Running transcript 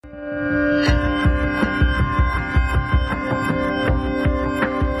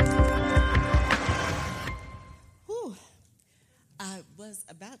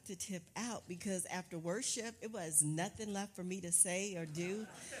tip out because after worship, it was nothing left for me to say or do.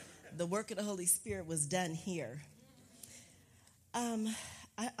 The work of the Holy Spirit was done here.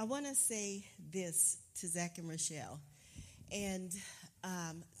 I want to say this to Zach and Rochelle, and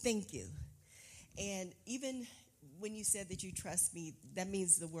thank you. And even when you said that you trust me, that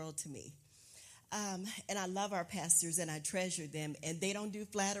means the world to me. And I love our pastors, and I treasure them, and they don't do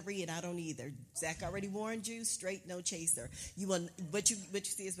flattery, and I don't either. Zach already warned you, straight, no chaser. You will, what you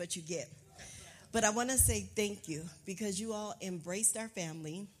see is what you get. But I want to say thank you, because you all embraced our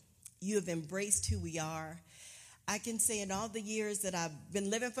family. You have embraced who we are. I can say in all the years that I've been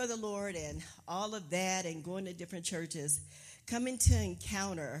living for the Lord and all of that and going to different churches, coming to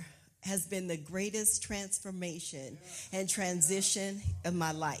Encounter has been the greatest transformation and transition of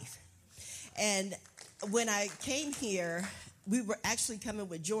my life. And when I came here, we were actually coming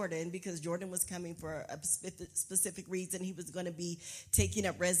with Jordan because Jordan was coming for a specific reason. He was going to be taking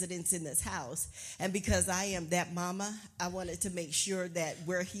up residence in this house. And because I am that mama, I wanted to make sure that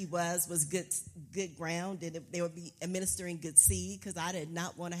where he was good ground and they would be administering good seed, because I did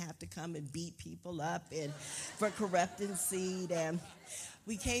not want to have to come and beat people up and for corrupting seed. And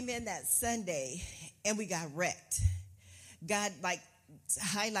we came in that Sunday and we got wrecked. God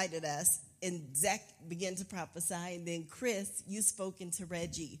highlighted us. And Zach began to prophesy, and then Chris, you spoke into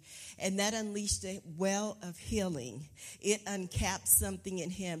Reggie, and that unleashed a well of healing. It uncapped something in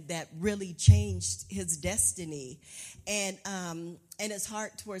him that really changed his destiny and his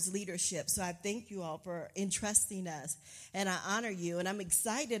heart towards leadership. So I thank you all for entrusting us, and I honor you. And I'm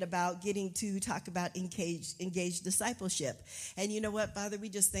excited about getting to talk about engaged discipleship. And you know what, Father, we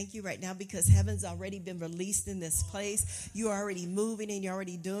just thank you right now because heaven's already been released in this place. You're already moving, and you're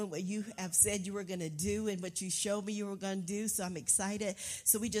already doing what you have said you were going to do and what you showed me you were going to do. So I'm excited.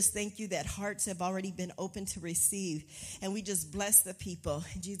 So we just thank you that hearts have already been open to receive. And we just bless the people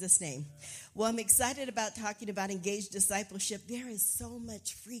in Jesus' name. Well, I'm excited about talking about engaged discipleship. There is so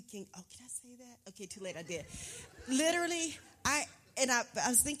much freaking, can I say that? Okay, too late, I did. Literally, I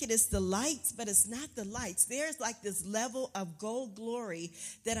was thinking it's the lights, but it's not the lights. There's like this level of gold glory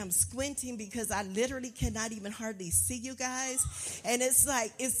that I'm squinting because I literally cannot even hardly see you guys. And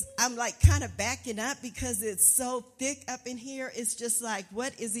I'm like kind of backing up because it's so thick up in here. It's just like,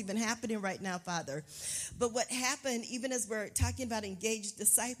 what is even happening right now, Father? But what happened, even as we're talking about engaged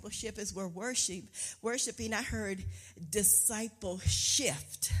discipleship, is we're worshiping, I heard disciple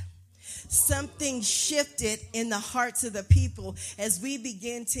shift. Something shifted in the hearts of the people as we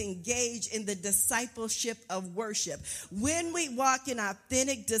begin to engage in the discipleship of worship. When we walk in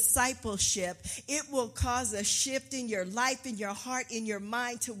authentic discipleship, it will cause a shift in your life, in your heart, in your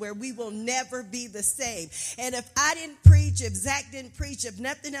mind, to where we will never be the same. And if I didn't preach, if Zach didn't preach, if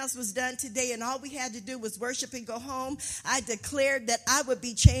nothing else was done today and all we had to do was worship and go home, I declared that I would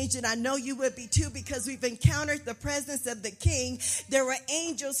be changed, and I know you would be too, because we've encountered the presence of the King. There were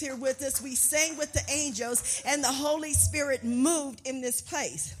angels here with us. We sang with the angels, and the Holy Spirit moved in this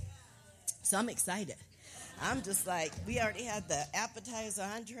place. So I'm excited. I'm just like, we already had the appetizer,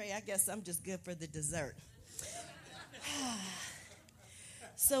 entree. I guess I'm just good for the dessert.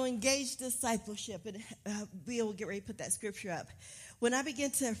 So engaged discipleship, and we'll get ready to put that scripture up. When I began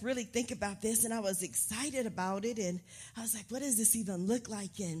to really think about this, and I was excited about it, and I was like, what does this even look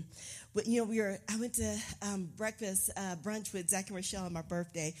like? And but I went to brunch with Zach and Rochelle on my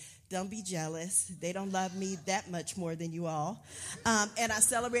birthday. Don't be jealous. They don't love me that much more than you all. And I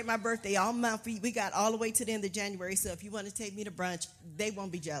celebrate my birthday all month. We got all the way to the end of January, so if you want to take me to brunch, they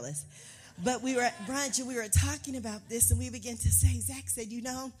won't be jealous. But we were at brunch, and we were talking about this, and we began to say, Zach said,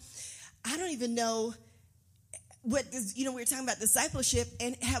 I don't even know we were talking about discipleship,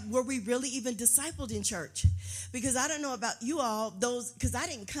 and were we really even discipled in church? Because I don't know about you all, because I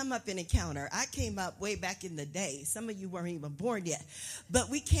didn't come up in Encounter. I came up way back in the day. Some of you weren't even born yet. But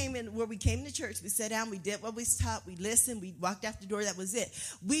we came to church, we sat down, we did what we taught, we listened, we walked out the door, that was it.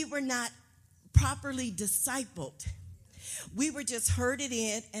 We were not properly discipled. We were just heard it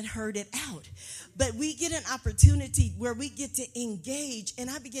in and heard it out. But we get an opportunity where we get to engage. And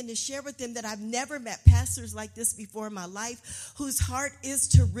I begin to share with them that I've never met pastors like this before in my life, whose heart is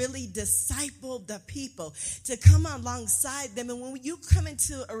to really disciple the people, to come alongside them. And when you come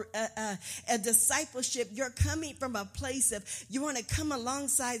into a discipleship, you're coming from a place of you want to come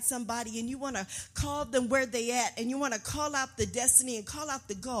alongside somebody and you want to call them where they at, and you want to call out the destiny and call out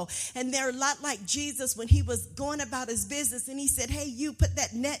the goal. And they're a lot like Jesus when he was going about his business, and he said, hey, you put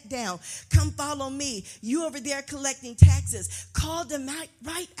that net down. Come follow me. You over there collecting taxes. Called them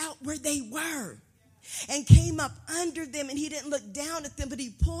right out where they were and came up under them, and he didn't look down at them, but he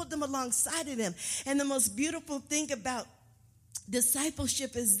pulled them alongside of them. And the most beautiful thing about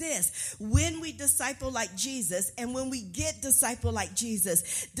Discipleship is this. When we disciple like Jesus and when we get disciple like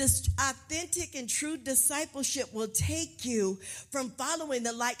Jesus, this authentic and true discipleship will take you from following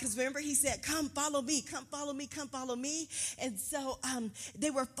the light. Because remember, he said, come follow me, come follow me, come follow me. And so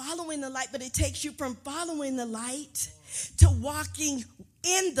they were following the light, but it takes you from following the light to walking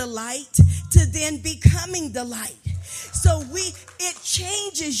in the light to then becoming the light. So it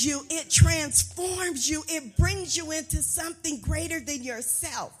changes you, it transforms you, it brings you into something greater than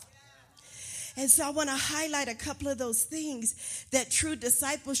yourself. And so I want to highlight a couple of those things that true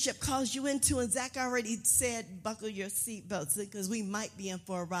discipleship calls you into. And Zach already said, buckle your seatbelts because we might be in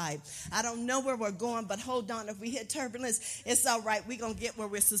for a ride. I don't know where we're going, but hold on. If we hit turbulence, it's all right. We're going to get where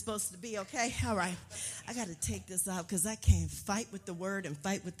we're supposed to be, okay? All right. I got to take this off because I can't fight with the word and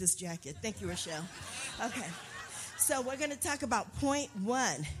fight with this jacket. Thank you, Rochelle. Okay. So we're going to talk about point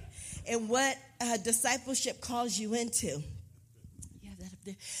 1 and what discipleship calls you into.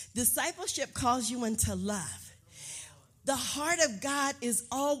 Discipleship calls you into love. The heart of God is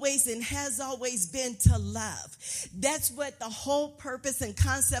always and has always been to love. That's what the whole purpose and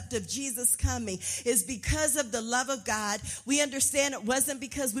concept of Jesus coming is, because of the love of God. We understand it wasn't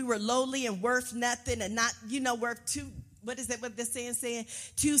because we were lowly and worth nothing and not, worth what is that, what the saying,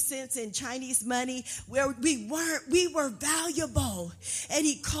 2 cents in Chinese money, where we were valuable. And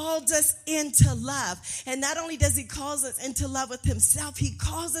he called us into love. And not only does he call us into love with himself, he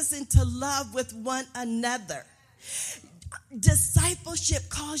calls us into love with one another. Discipleship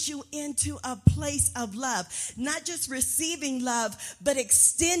calls you into a place of love, not just receiving love, but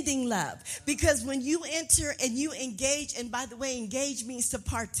extending love. Because when you enter and you engage, and by the way, engage means to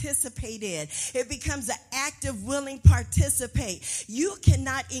participate in, it becomes an active, willing participate. You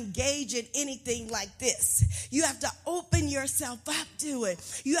cannot engage in anything like this. You have to open yourself up to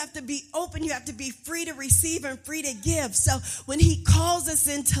it. You have to be open. You have to be free to receive and free to give. So when he calls us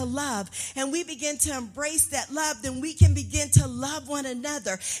into love and we begin to embrace that love, then we can begin to love one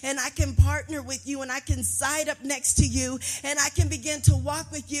another. And I can partner with you and I can side up next to you and I can begin to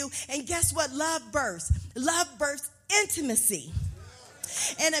walk with you. And guess what? Love births. Love births intimacy.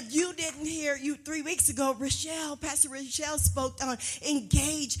 And if you didn't hear, 3 weeks ago, Pastor Rochelle spoke on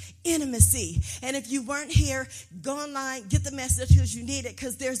engage intimacy. And if you weren't here, go online, get the message because you need it.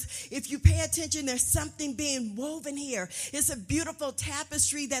 Because if you pay attention, there's something being woven here. It's a beautiful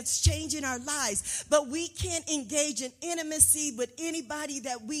tapestry that's changing our lives. But we can't engage in intimacy with anybody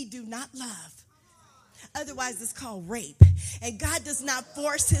that we do not love. Otherwise, it's called rape. And God does not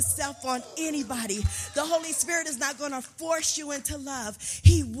force himself on anybody. The Holy Spirit is not going to force you into love.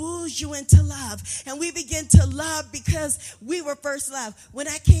 He woos you into love. And we begin to love because we were first loved. When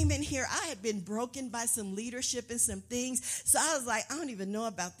I came in here, I had been broken by some leadership and some things. So I was like, I don't even know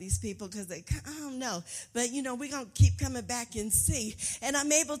about these people because I don't know. But, we're going to keep coming back and see. And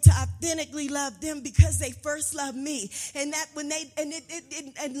I'm able to authentically love them because they first loved me. And that when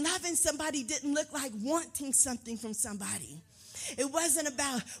and loving somebody didn't look like wanting something from somebody. It wasn't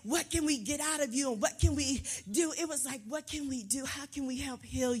about what can we get out of you and what can we do. It was like, what can we do? How can we help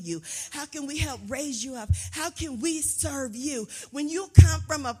heal you? How can we help raise you up? How can we serve you? When you come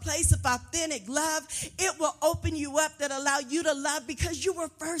from a place of authentic love, it will open you up that allow you to love because you were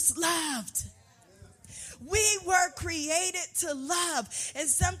first loved. We were created to love. And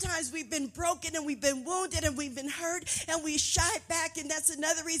sometimes we've been broken and we've been wounded and we've been hurt and we shy back. And that's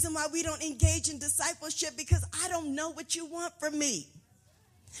another reason why we don't engage in discipleship, because I don't know what you want from me.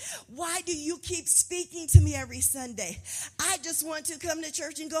 Why do you keep speaking to me every Sunday? I just want to come to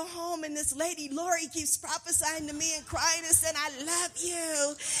church and go home. And this lady, Lori, keeps prophesying to me and crying and saying, I love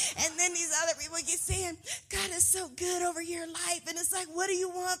you. And then these other people keep saying, God is so good over your life. And it's like, what do you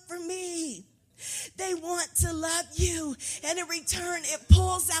want from me? They want to love you. And in return, it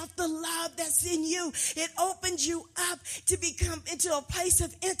pulls out the love that's in you. It opens you up to become into a place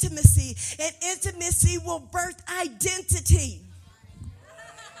of intimacy. And intimacy will birth identity.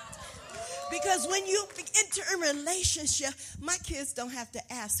 Because when you enter a relationship, my kids don't have to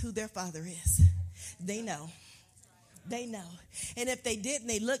ask who their father is. They know. They know. And if they didn't,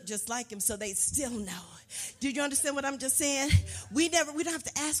 they look just like him, so they still know. Do you understand what I'm just saying? We don't have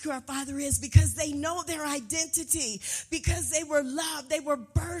to ask who our father is because they know their identity. Because they were loved. They were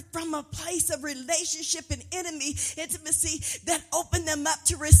birthed from a place of relationship and intimacy that opened them up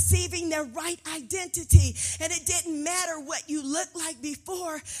to receiving their right identity. And it didn't matter what you looked like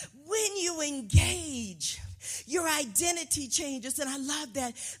before. When you engage Your identity changes. And I love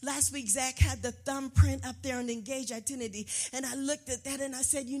that. Last week, Zach had the thumbprint up there on Engage Identity. And I looked at that and I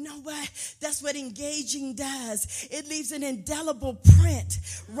said, you know what? That's what engaging does. It leaves an indelible print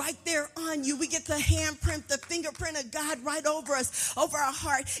right there on you. We get the handprint, the fingerprint of God right over us, over our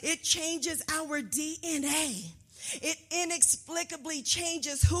heart. It changes our DNA. It inexplicably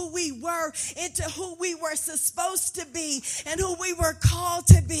changes who we were into who we were supposed to be and who we were called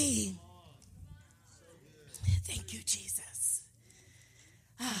to be. Thank you, Jesus.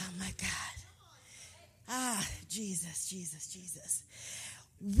 Oh, my God. Jesus.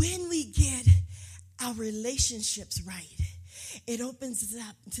 When we get our relationships right, it opens us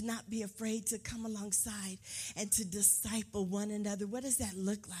up to not be afraid to come alongside and to disciple one another. What does that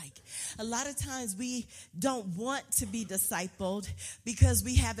look like? A lot of times we don't want to be discipled because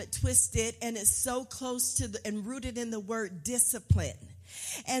we have it twisted and it's so close to and rooted in the word discipline.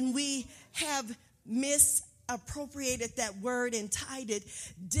 And we have misappropriated that word and tied it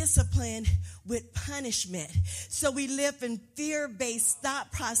discipline with punishment. So we live in fear-based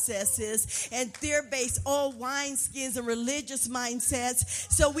thought processes and fear-based old wineskins and religious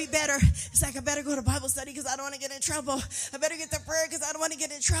mindsets. So it's like I better go to Bible study because I don't want to get in trouble. I better get to prayer because I don't want to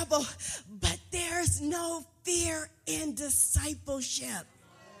get in trouble. But there's no fear in discipleship.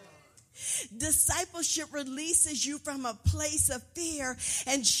 Discipleship releases you from a place of fear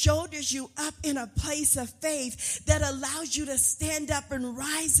and shoulders you up in a place of faith that allows you to stand up and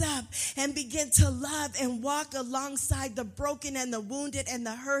rise up and begin to love and walk alongside the broken and the wounded and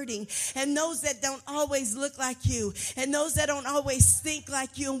the hurting and those that don't always look like you and those that don't always think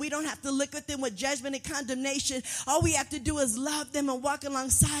like you. And we don't have to look at them with judgment and condemnation. All we have to do is love them and walk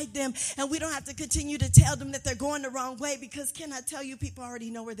alongside them, and we don't have to continue to tell them that they're going the wrong way, because can I tell you, people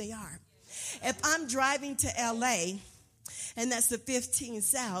already know where they are. If I'm driving to LA, and that's the 15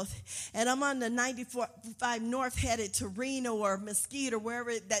 South, and I'm on the 95 North headed to Reno or Mesquite or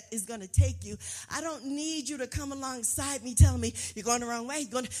wherever that is going to take you, I don't need you to come alongside me telling me, you're going the wrong way,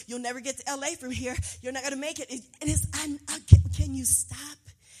 you'll never get to LA from here, you're not going to make it. Can you stop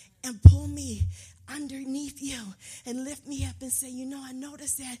and pull me underneath you and lift me up and say, I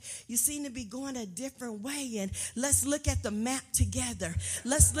noticed that you seem to be going a different way, and let's look at the map together.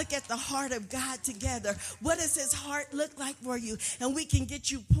 Let's look at the heart of God together. What does his heart look like for you? And we can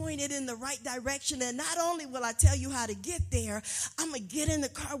get you pointed in the right direction. And not only will I tell you how to get there, I'm going to get in the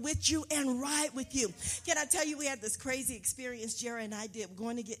car with you and ride with you. Can I tell you, we had this crazy experience Jerry and I did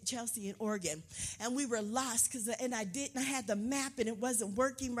going to get Chelsea in Oregon, and we were lost I had the map and it wasn't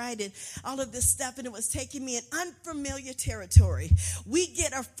working right and all of this stuff, and it was taking me in unfamiliar territory. We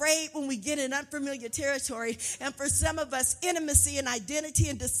get afraid when we get in unfamiliar territory, and for some of us, intimacy and identity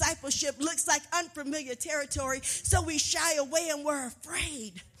and discipleship looks like unfamiliar territory, so we shy away and we're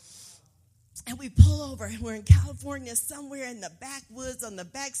afraid. And we pull over, and we're in California, somewhere in the backwoods, on the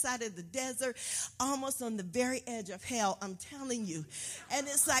backside of the desert, almost on the very edge of hell, I'm telling you. And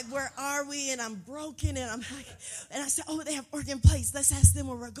it's like, where are we? And I'm broken, and I said, they have Oregon Place. Let's ask them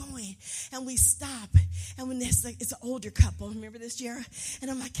where we're going. And we stop, and when it's an older couple. Remember this, Jara?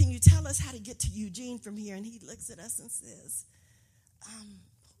 And I'm like, can you tell us how to get to Eugene from here? And he looks at us and says,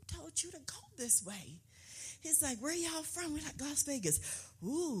 who told you to go this way? He's like, where y'all from? We're like, Las Vegas.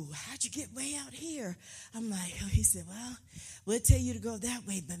 Ooh, how'd you get way out here? I'm like, he said, well, we'll tell you to go that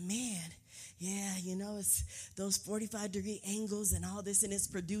way, but man, yeah, it's those 45-degree angles and all this, and it's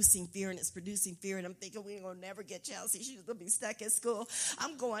producing fear, and I'm thinking we ain't going to never get Chelsea. She's going to be stuck at school.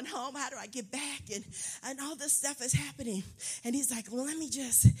 I'm going home. How do I get back? And all this stuff is happening. And he's like, well,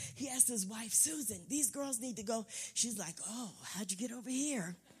 he asked his wife, Susan, these girls need to go. She's like, oh, how'd you get over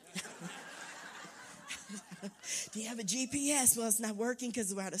here? Do you have a GPS? Well, it's not working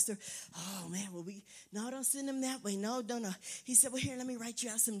because we're out of store. Oh, man, don't send them that way. No. He said, well, here, let me write you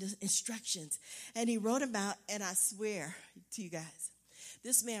out some instructions. And he wrote them out, and I swear to you guys,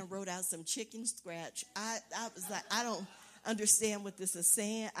 this man wrote out some chicken scratch. I was like, I don't understand what this is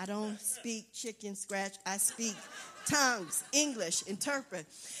saying. I don't speak chicken scratch. I speak tongues, English, interpret.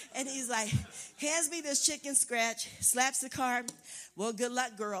 And he's like, hands me this chicken scratch, slaps the card. Well, good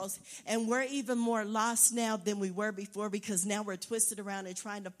luck, girls. And we're even more lost now than we were before, because now we're twisted around and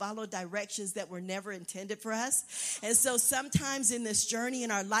trying to follow directions that were never intended for us. And so sometimes in this journey in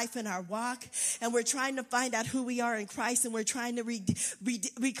our life and our walk, and we're trying to find out who we are in Christ, and we're trying to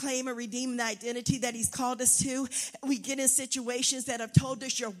reclaim and redeem the identity that he's called us to, we get in situations that have told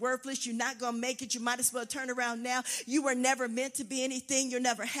us you're worthless, you're not going to make it, you might as well turn around now. You were never meant to be anything. You'll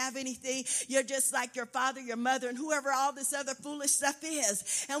never have anything. You're just like your father, your mother, and whoever all this other foolish stuff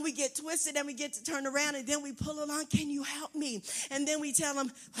is. And we get twisted and we get to turn around and then we pull along, can you help me? And then we tell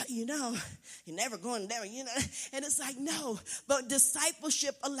them, well, you're never going there, And it's like, no. But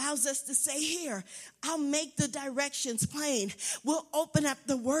discipleship allows us to say, here, I'll make the directions plain. We'll open up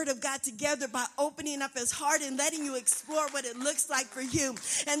the word of God together by opening up his heart and letting you explore what it looks like for you.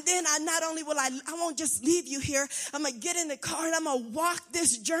 And then I won't just leave you here. I'm going to get in the car and I'm going to walk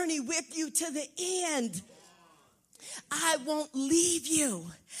this journey with you to the end. I won't leave you.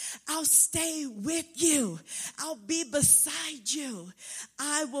 I'll stay with you. I'll be beside you.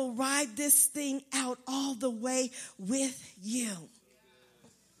 I will ride this thing out all the way with you.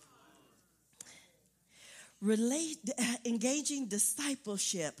 Engaging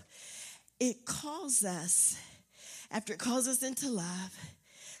discipleship, it calls us, after it calls us into love,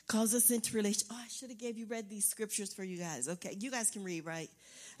 calls us into relation. Oh, I should have read these scriptures for you guys. Okay, you guys can read, right?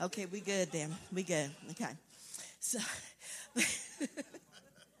 Okay, we good then. We good. Okay. So,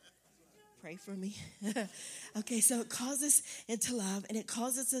 pray for me. Okay, so it calls us into love and it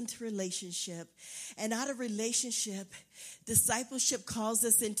calls us into relationship. And out of relationship, discipleship calls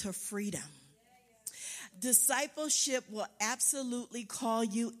us into freedom. Discipleship will absolutely call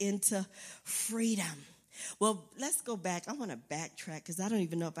you into freedom. Well, let's go back. I want to backtrack because I don't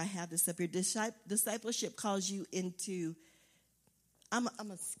even know if I have this up here. Discipleship calls you into, I'm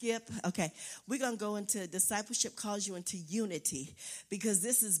going to skip. Okay, we're going to go into discipleship calls you into unity because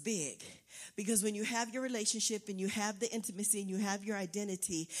this is big. Because when you have your relationship and you have the intimacy and you have your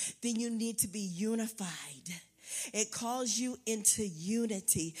identity, then you need to be unified. It calls you into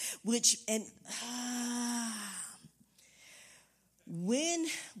unity, when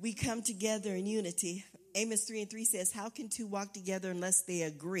we come together in unity, Amos 3:3 says, how can two walk together unless they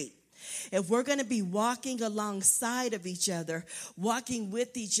agree? If we're going to be walking alongside of each other, walking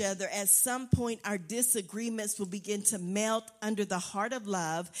with each other, at some point our disagreements will begin to melt under the heart of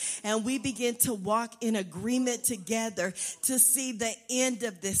love, and we begin to walk in agreement together to see the end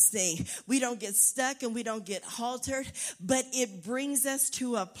of this thing. We don't get stuck and we don't get haltered, but it brings us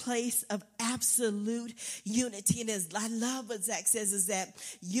to a place of absolute unity. And I love what Zach says is that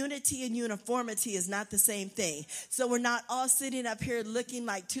unity and uniformity is not the same thing. So we're not all sitting up here looking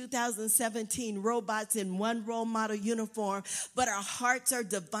like 2017 robots in one role model uniform, but our hearts are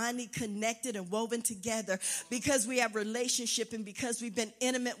divinely connected and woven together because we have relationship and because we've been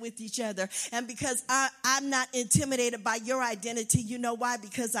intimate with each other. And because I'm not intimidated by your identity. You know why?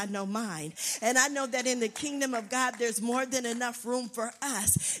 Because I know mine. And I know that in the kingdom of God, there's more than enough room for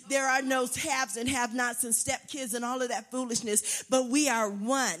us. There are no haves and have-nots and stepkids and all of that foolishness, but we are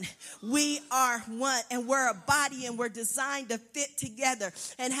one. We are one, and we're a body, and we're designed to fit together.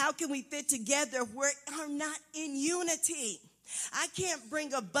 And how can we fit together? We are not in unity. I can't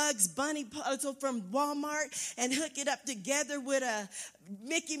bring a Bugs Bunny puzzle from Walmart and hook it up together with a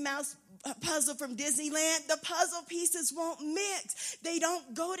Mickey Mouse puzzle from Disneyland. The puzzle pieces won't mix. They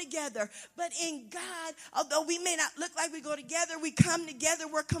don't go together. But in God, although we may not look like we go together, we come together.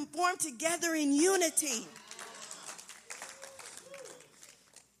 We're conformed together in unity.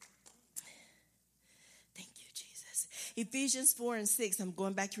 Ephesians 4:6, I'm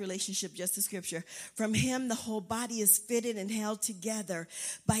going back to relationship, just the scripture. From him, the whole body is fitted and held together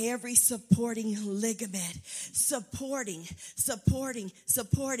by every supporting ligament. Supporting.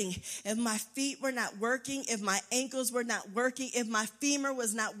 If my feet were not working, if my ankles were not working, if my femur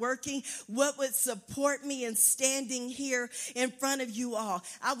was not working, what would support me in standing here in front of you all?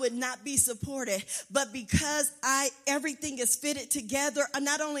 I would not be supported. But because everything is fitted together,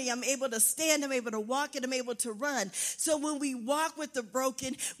 not only am I able to stand, I'm able to walk, and I'm able to run. So when we walk with the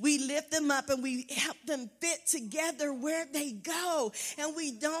broken, we lift them up and we help them fit together where they go. And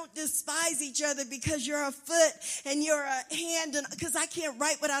we don't despise each other because you're a foot and you're a hand. Because I can't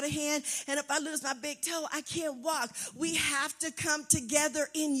write without a hand. And if I lose my big toe, I can't walk. We have to come together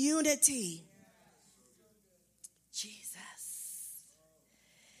in unity. Jesus.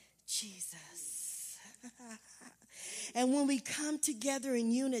 And when we come together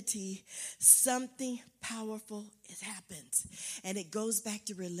in unity, something powerful happens. And it goes back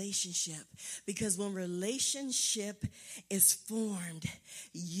to relationship. Because when relationship is formed,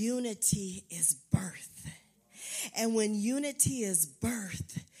 unity is birthed. And when unity is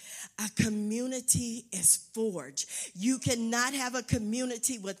birthed, a community is forged. You cannot have a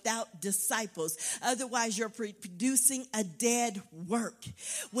community without disciples. Otherwise, you're producing a dead work.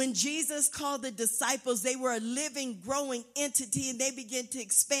 When Jesus called the disciples, they were a living, growing entity, and they began to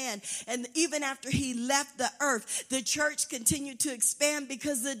expand. And even after he left the earth, the church continued to expand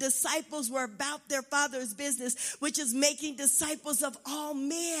because the disciples were about their Father's business, which is making disciples of all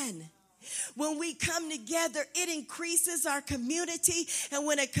men. When we come together, it increases our community. And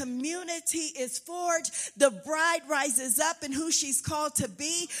when a community is forged, the bride rises up in who she's called to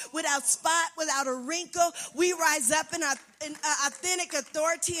be, without spot, without a wrinkle. We rise up in authentic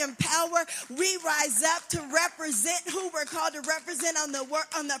authority and power. We rise up to represent who we're called to represent on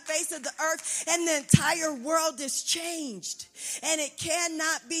the face of the earth. And the entire world is changed. And it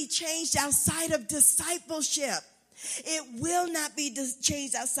cannot be changed outside of discipleship. It will not be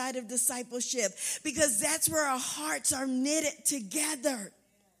changed outside of discipleship, because that's where our hearts are knitted together.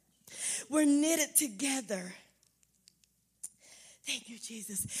 We're knitted together. Thank you,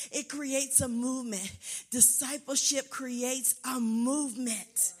 Jesus. It creates a movement. Discipleship creates a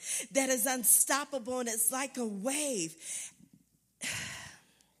movement that is unstoppable, and it's like a wave.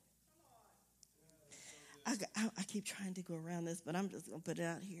 I keep trying to go around this, but I'm just going to put it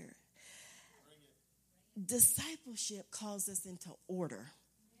out here. Discipleship calls us into order.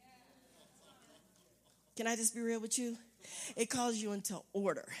 Can I just be real with you? It calls you into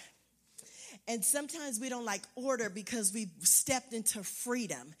order. And sometimes we don't like order because we've stepped into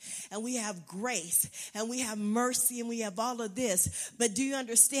freedom and we have grace and we have mercy and we have all of this. But do you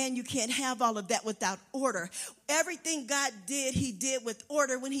understand you can't have all of that without order? Everything God did, he did with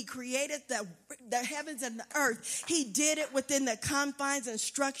order. When he created the heavens and the earth, he did it within the confines and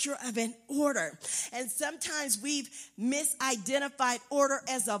structure of an order. And sometimes we've misidentified order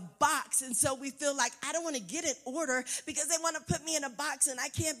as a box. And so we feel like, I don't want to get in order because they want to put me in a box and I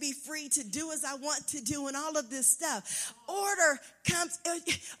can't be free to do as I want to do and all of this stuff. Order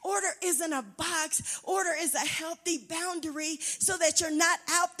isn't a box. Order is a healthy boundary so that you're not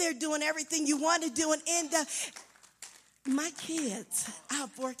out there doing everything you want to do and end up. My kids, I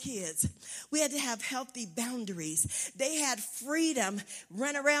have 4 kids. We had to have healthy boundaries. They had freedom,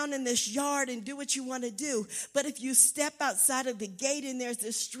 run around in this yard and do what you want to do. But if you step outside of the gate and there's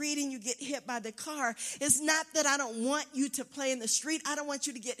the street and you get hit by the car, it's not that I don't want you to play in the street. I don't want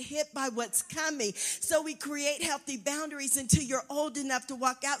you to get hit by what's coming. So we create healthy boundaries until you're old enough to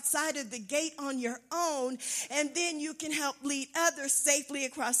walk outside of the gate on your own, and then you can help lead others safely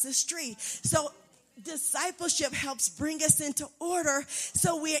across the street. So discipleship helps bring us into order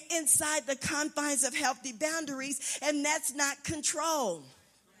so we're inside the confines of healthy boundaries, and that's not control.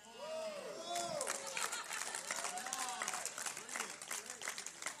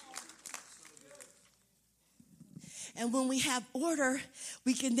 And when we have order,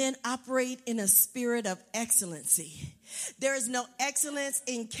 we can then operate in a spirit of excellency. There is no excellence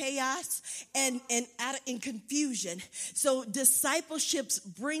in chaos and in confusion. So discipleship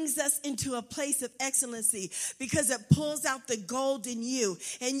brings us into a place of excellency because it pulls out the gold in you.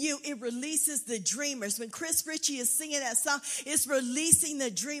 And it releases the dreamers. When Chris Ritchie is singing that song, it's releasing the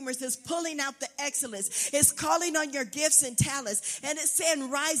dreamers. It's pulling out the excellence. It's calling on your gifts and talents. And it's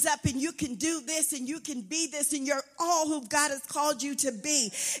saying, rise up and you can do this and you can be this and you're all who God has called you to be.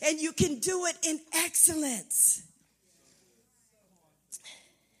 And you can do it in excellence.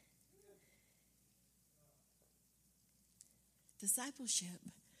 Discipleship,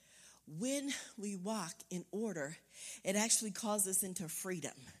 when we walk in order, it actually calls us into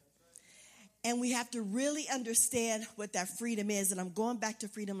freedom. And we have to really understand what that freedom is. And I'm going back to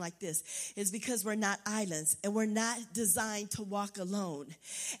freedom like this. It's because we're not islands and we're not designed to walk alone.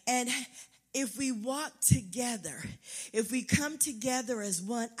 And if we walk together, if we come together as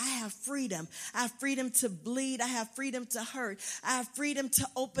one, I have freedom. I have freedom to bleed. I have freedom to hurt. I have freedom to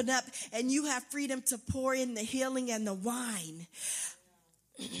open up. And you have freedom to pour in the healing and the wine.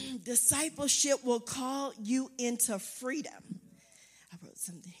 Discipleship will call you into freedom. I wrote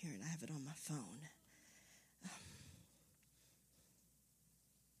something here and I have it on my phone.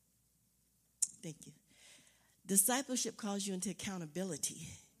 Thank you. Discipleship calls you into accountability.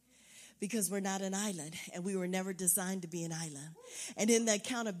 Because we're not an island, and we were never designed to be an island. And in the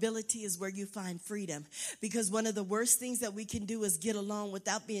accountability is where you find freedom. Because one of the worst things that we can do is get along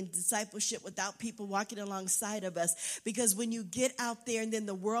without being discipleship, without people walking alongside of us. Because when you get out there and then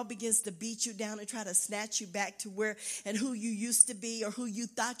the world begins to beat you down and try to snatch you back to where and who you used to be or who you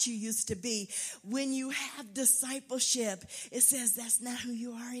thought you used to be, when you have discipleship, it says that's not who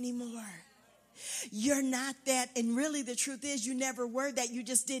you are anymore. You're not that. And really the truth is you never were that. You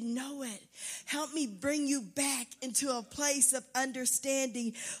just didn't know it. Help me bring you back into a place of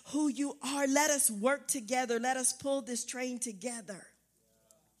understanding who you are. Let us work together. Let us pull this train together.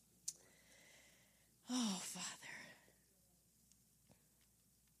 Oh, Father.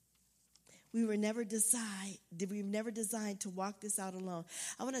 We were never designed to walk this out alone.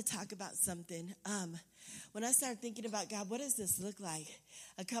 I want to talk about something. When I started thinking about God, what does this look like?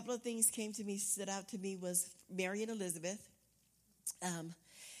 A couple of things stood out to me was Mary and Elizabeth,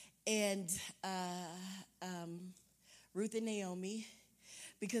 and Ruth and Naomi,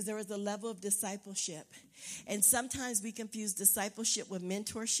 because there was a level of discipleship. And sometimes we confuse discipleship with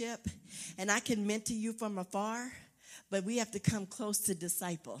mentorship. And I can mentor you from afar, but we have to come close to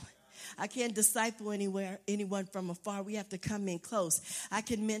disciple. I can't disciple anyone from afar. We have to come in close. I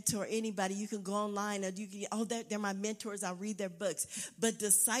can mentor anybody. You can go online and they're my mentors. I'll read their books. But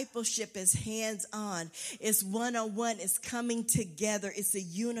discipleship is hands-on. It's one-on-one. It's coming together. It's a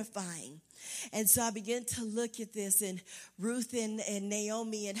unifying. And so I began to look at this and Ruth and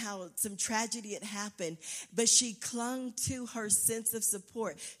Naomi and how some tragedy had happened. But she clung to her sense of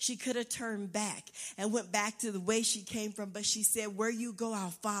support. She could have turned back and went back to the way she came from. But she said, where you go, I'll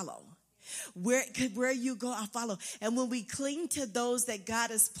follow. Where you go, I'll follow. And when we cling to those that God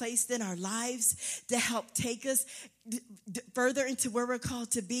has placed in our lives to help take us further into where we're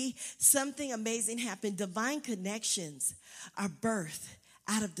called to be, something amazing happened. Divine connections are birthed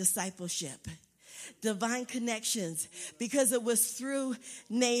out of discipleship. Divine connections, because it was through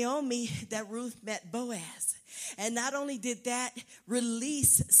Naomi that Ruth met Boaz. And not only did that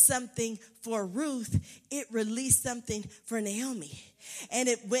release something for Ruth, it released something for Naomi. And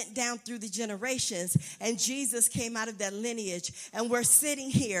it went down through the generations. And Jesus came out of that lineage. And we're sitting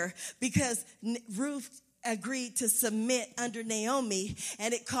here because Ruth agreed to submit under Naomi,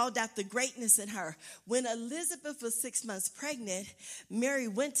 and it called out the greatness in her. When Elizabeth was 6 months pregnant, Mary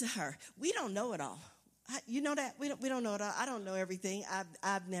went to her. We don't know it all. You know that? We don't know it all. I don't know everything.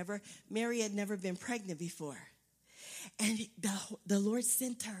 Mary had never been pregnant before. And the Lord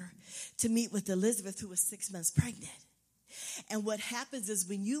sent her to meet with Elizabeth, who was 6 months pregnant. And what happens is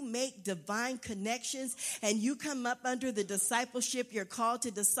when you make divine connections and you come up under the discipleship you're called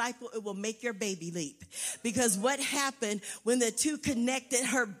to disciple, it will make your baby leap. Because what happened when the two connected,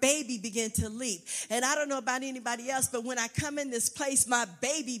 her baby began to leap. And I don't know about anybody else, but when I come in this place, my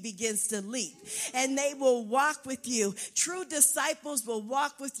baby begins to leap. And they will walk with you. True disciples will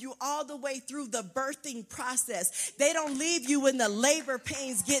walk with you all the way through the birthing process. They don't leave you when the labor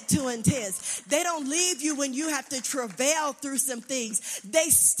pains get too intense. They don't leave you when you have to travail through some things. They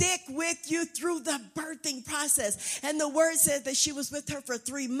stick with you through the birthing process. And the word says that she was with her for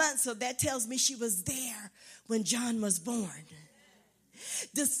 3 months. So that tells me she was there when John was born.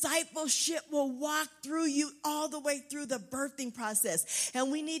 Discipleship will walk through you all the way through the birthing process.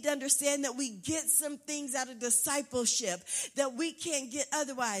 And we need to understand that we get some things out of discipleship that we can't get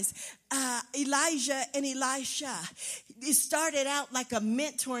otherwise. Elijah and Elisha, it started out like a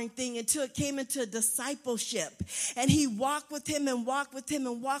mentoring thing until it came into discipleship. And he walked with him and walked with him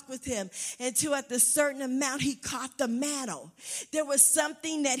and walked with him until at the certain amount he caught the mantle. There was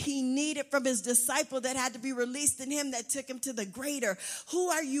something that he needed from his disciple that had to be released in him that took him to the greater. Who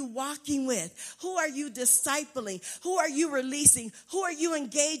are you walking with? Who are you discipling? Who are you releasing? Who are you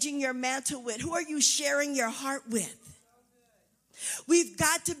engaging your mantle with? Who are you sharing your heart with? We've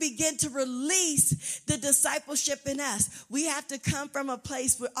got to begin to release the discipleship in us. We have to come from a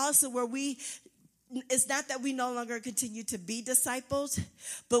place where it's not that we no longer continue to be disciples,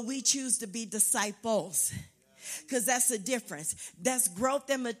 but we choose to be disciples. Because that's the difference. That's growth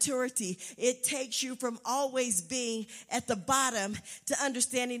and maturity. It takes you from always being at the bottom to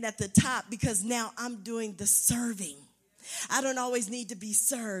understanding at the top, because now I'm doing the serving. I don't always need to be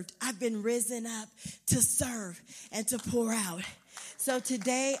served. I've been risen up to serve and to pour out. So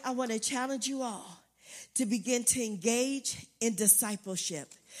today I want to challenge you all to begin to engage in discipleship,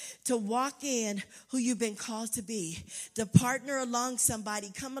 to walk in who you've been called to be, to partner along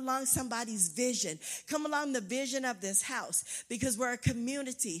somebody, come along somebody's vision, come along the vision of this house, because we're a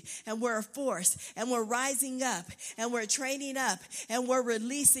community and we're a force and we're rising up and we're training up and we're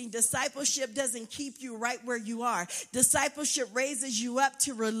releasing. Discipleship doesn't keep you right where you are. Discipleship raises you up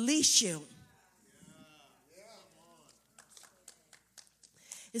to release you.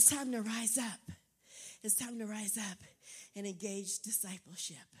 It's time to rise up. It's time to rise up and engage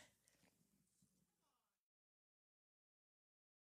discipleship.